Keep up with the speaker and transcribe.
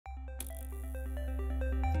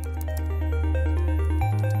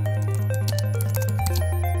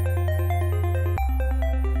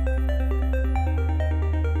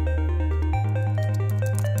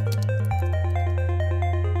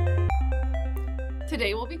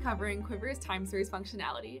Today we'll be covering Quiver's time series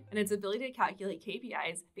functionality and its ability to calculate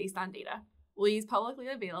KPIs based on data. We'll use publicly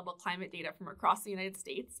available climate data from across the United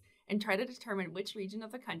States and try to determine which region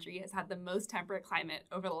of the country has had the most temperate climate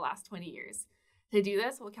over the last 20 years. To do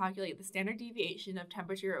this, we'll calculate the standard deviation of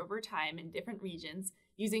temperature over time in different regions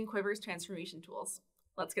using Quiver's transformation tools.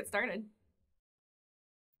 Let's get started.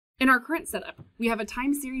 In our current setup, we have a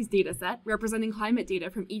time series dataset representing climate data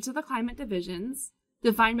from each of the climate divisions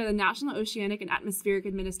defined by the National Oceanic and Atmospheric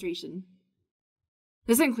Administration.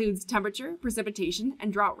 This includes temperature, precipitation,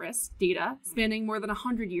 and drought risk data spanning more than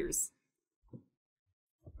 100 years.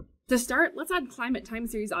 To start, let's add climate time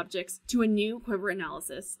series objects to a new Quiver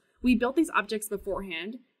analysis. We built these objects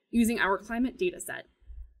beforehand using our climate dataset.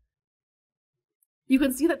 You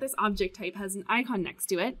can see that this object type has an icon next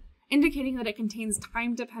to it, indicating that it contains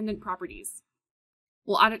time-dependent properties.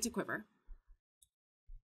 We'll add it to Quiver.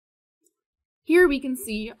 Here we can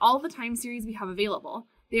see all the time series we have available.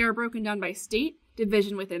 They are broken down by state,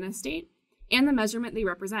 division within a state, and the measurement they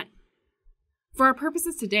represent. For our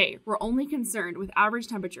purposes today, we're only concerned with average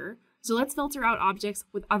temperature, so let's filter out objects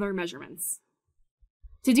with other measurements.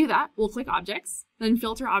 To do that, we'll click Objects, then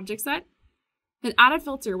Filter Object Set, then add a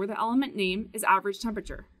filter where the element name is average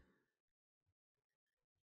temperature.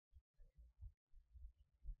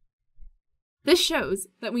 This shows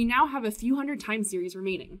that we now have a few hundred time series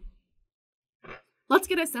remaining. Let's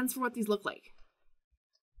get a sense for what these look like.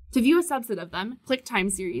 To view a subset of them, click Time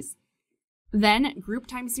Series, then Group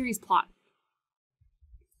Time Series Plot.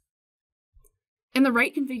 In the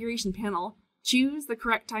right configuration panel, choose the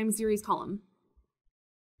correct time series column.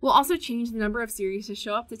 We'll also change the number of series to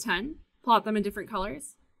show up to 10, plot them in different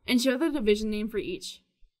colors, and show the division name for each.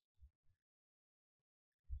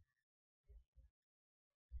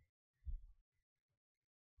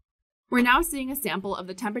 We're now seeing a sample of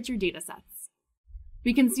the temperature datasets.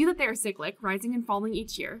 We can see that they are cyclic, rising and falling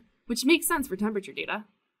each year, which makes sense for temperature data.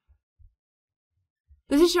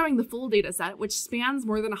 This is showing the full dataset, which spans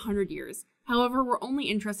more than 100 years. However, we're only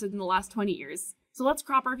interested in the last 20 years, so let's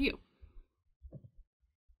crop our view.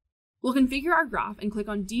 We'll configure our graph and click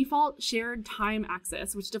on Default Shared Time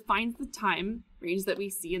Axis, which defines the time range that we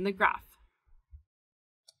see in the graph.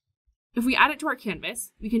 If we add it to our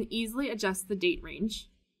canvas, we can easily adjust the date range.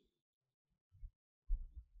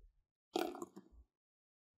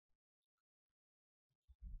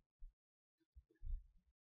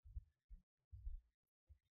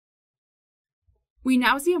 We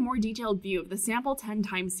now see a more detailed view of the sample 10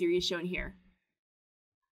 time series shown here.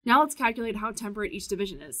 Now let's calculate how temperate each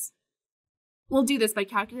division is. We'll do this by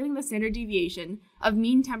calculating the standard deviation of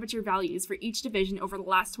mean temperature values for each division over the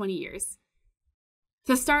last 20 years.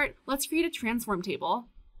 To start, let's create a transform table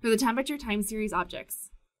for the temperature time series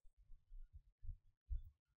objects.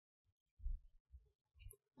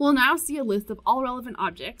 We'll now see a list of all relevant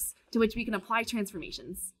objects to which we can apply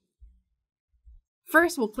transformations.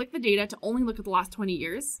 First, we'll click the data to only look at the last 20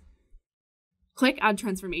 years. Click Add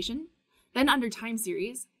Transformation. Then under Time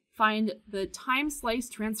Series, find the Time Slice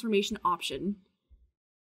Transformation option.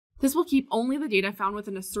 This will keep only the data found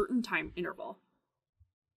within a certain time interval.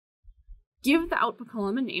 Give the output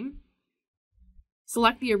column a name.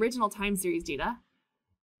 Select the original time series data.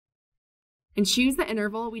 And choose the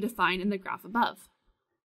interval we define in the graph above.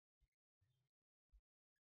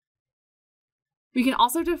 We can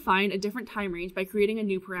also define a different time range by creating a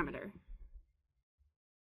new parameter.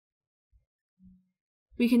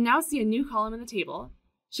 We can now see a new column in the table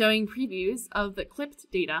showing previews of the clipped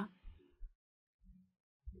data.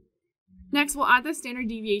 Next, we'll add the standard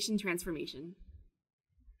deviation transformation.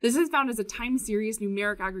 This is found as a time series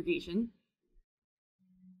numeric aggregation.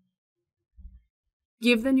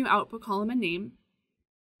 Give the new output column a name,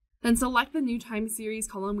 then select the new time series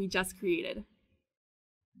column we just created.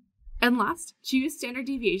 And last, choose standard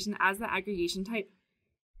deviation as the aggregation type.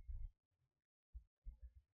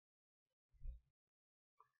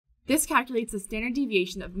 This calculates the standard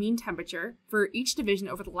deviation of mean temperature for each division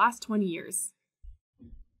over the last 20 years.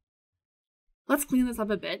 Let's clean this up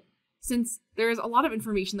a bit, since there is a lot of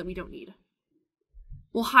information that we don't need.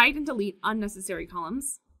 We'll hide and delete unnecessary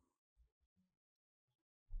columns.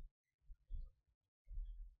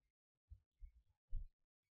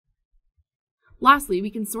 Lastly, we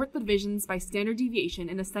can sort the divisions by standard deviation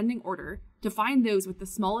in ascending order to find those with the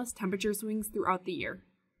smallest temperature swings throughout the year.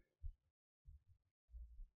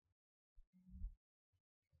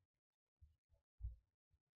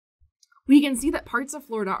 We can see that parts of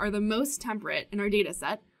Florida are the most temperate in our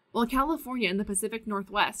dataset, while California and the Pacific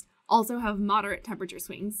Northwest also have moderate temperature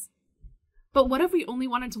swings. But what if we only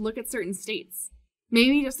wanted to look at certain states?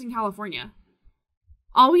 Maybe just in California.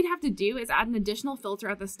 All we'd have to do is add an additional filter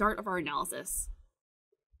at the start of our analysis.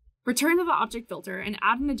 Return to the object filter and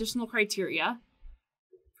add an additional criteria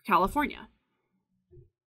for California.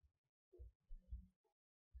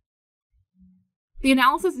 The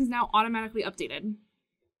analysis is now automatically updated.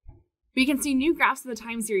 We can see new graphs of the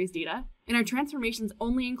time series data, and our transformations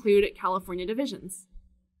only include California divisions.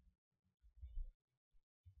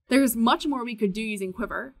 There's much more we could do using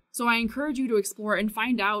Quiver, so I encourage you to explore and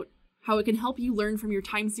find out how it can help you learn from your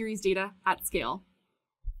time series data at scale.